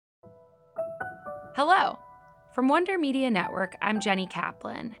Hello! From Wonder Media Network, I'm Jenny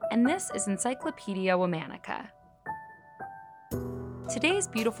Kaplan, and this is Encyclopedia Womanica. Today's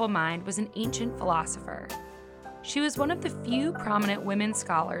beautiful mind was an ancient philosopher. She was one of the few prominent women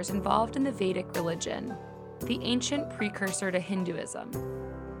scholars involved in the Vedic religion, the ancient precursor to Hinduism.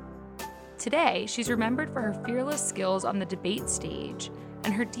 Today, she's remembered for her fearless skills on the debate stage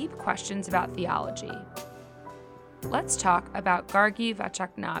and her deep questions about theology. Let's talk about Gargi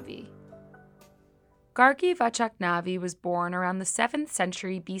Vachaknavi. Gargi Vachaknavi was born around the 7th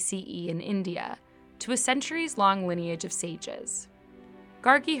century BCE in India to a centuries-long lineage of sages.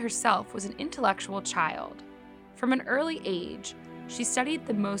 Gargi herself was an intellectual child. From an early age, she studied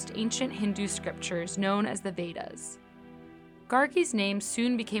the most ancient Hindu scriptures known as the Vedas. Gargi's name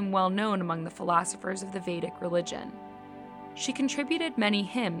soon became well known among the philosophers of the Vedic religion. She contributed many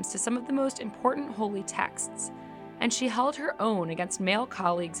hymns to some of the most important holy texts, and she held her own against male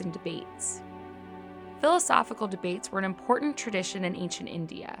colleagues in debates. Philosophical debates were an important tradition in ancient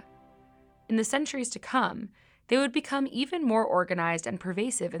India. In the centuries to come, they would become even more organized and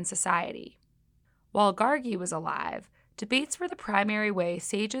pervasive in society. While Gargi was alive, debates were the primary way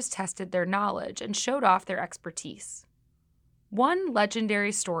sages tested their knowledge and showed off their expertise. One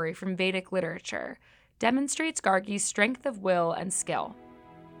legendary story from Vedic literature demonstrates Gargi's strength of will and skill.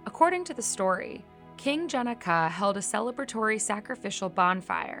 According to the story, King Janaka held a celebratory sacrificial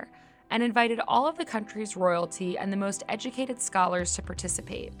bonfire and invited all of the country's royalty and the most educated scholars to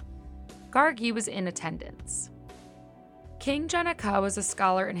participate. Gargi was in attendance. King Janaka was a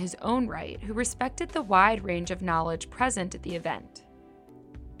scholar in his own right who respected the wide range of knowledge present at the event.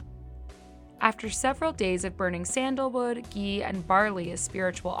 After several days of burning sandalwood, ghee, and barley as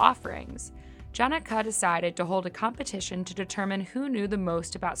spiritual offerings, Janaka decided to hold a competition to determine who knew the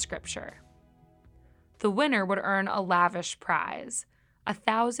most about scripture. The winner would earn a lavish prize,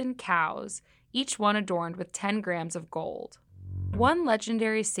 1,000 cows, each one adorned with 10 grams of gold. One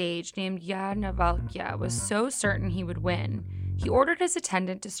legendary sage named Yajnavalkya was so certain he would win, he ordered his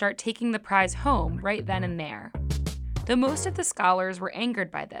attendant to start taking the prize home right then and there. Though most of the scholars were angered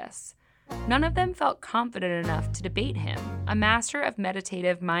by this, none of them felt confident enough to debate him, a master of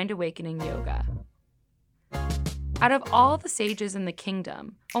meditative mind-awakening yoga. Out of all the sages in the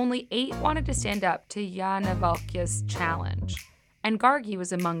kingdom, only 8 wanted to stand up to Yajnavalkya's challenge, and Gargi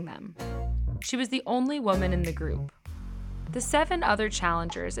was among them. She was the only woman in the group. The 7 other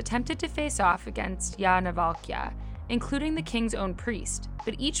challengers attempted to face off against Yajnavalkya, including the king's own priest,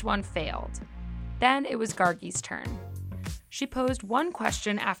 but each one failed. Then it was Gargi's turn. She posed one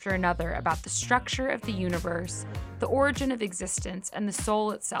question after another about the structure of the universe, the origin of existence, and the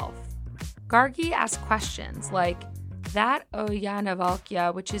soul itself. Gargi asked questions like, "That, O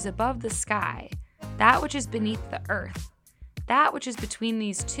Yajnavalkya, which is above the sky, that which is beneath the earth, that which is between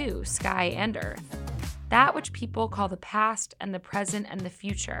these two, sky and earth, that which people call the past and the present and the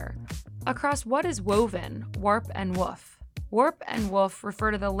future. Across what is woven, warp and woof? Warp and woof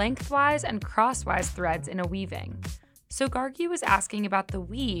refer to the lengthwise and crosswise threads in a weaving. So Gargi was asking about the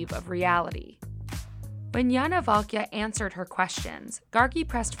weave of reality. When Yajnavalkya answered her questions, Gargi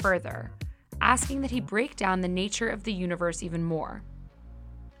pressed further, asking that he break down the nature of the universe even more.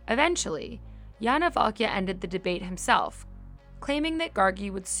 Eventually, Yajnavalkya ended the debate himself, claiming that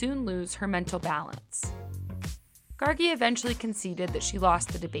Gargi would soon lose her mental balance. Gargi eventually conceded that she lost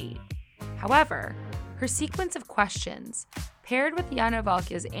the debate. However, her sequence of questions, paired with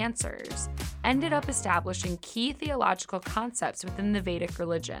Yajnavalkya's answers, ended up establishing key theological concepts within the Vedic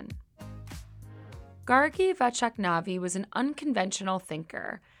religion. Gargi Vachaknavi was an unconventional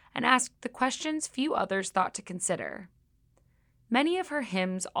thinker and asked the questions few others thought to consider. Many of her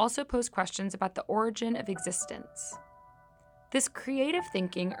hymns also pose questions about the origin of existence. This creative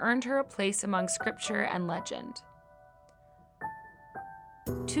thinking earned her a place among scripture and legend.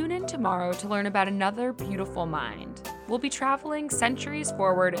 Tune in tomorrow to learn about another beautiful mind. We'll be traveling centuries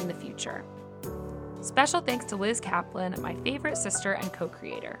forward in the future. Special thanks to Liz Kaplan, my favorite sister and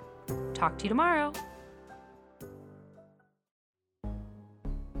co-creator. Talk to you tomorrow.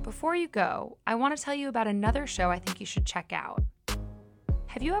 Before you go, I want to tell you about another show I think you should check out.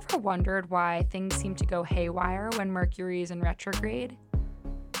 Have you ever wondered why things seem to go haywire when Mercury is in retrograde?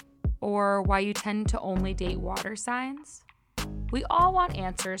 Or why you tend to only date water signs? We all want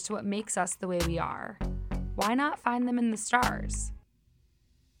answers to what makes us the way we are. Why not find them in the stars?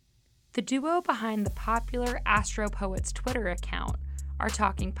 The duo behind the popular Astro Poets Twitter account are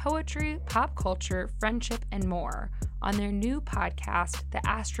talking poetry, pop culture, friendship, and more on their new podcast, the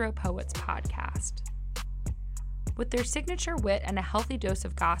Astro Poets Podcast. With their signature wit and a healthy dose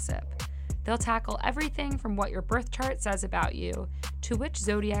of gossip, they'll tackle everything from what your birth chart says about you to which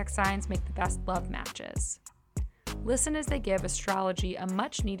zodiac signs make the best love matches. Listen as they give astrology a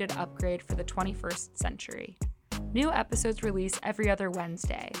much-needed upgrade for the 21st century. New episodes release every other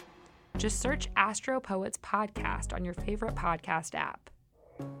Wednesday. Just search Astro Poets Podcast on your favorite podcast app.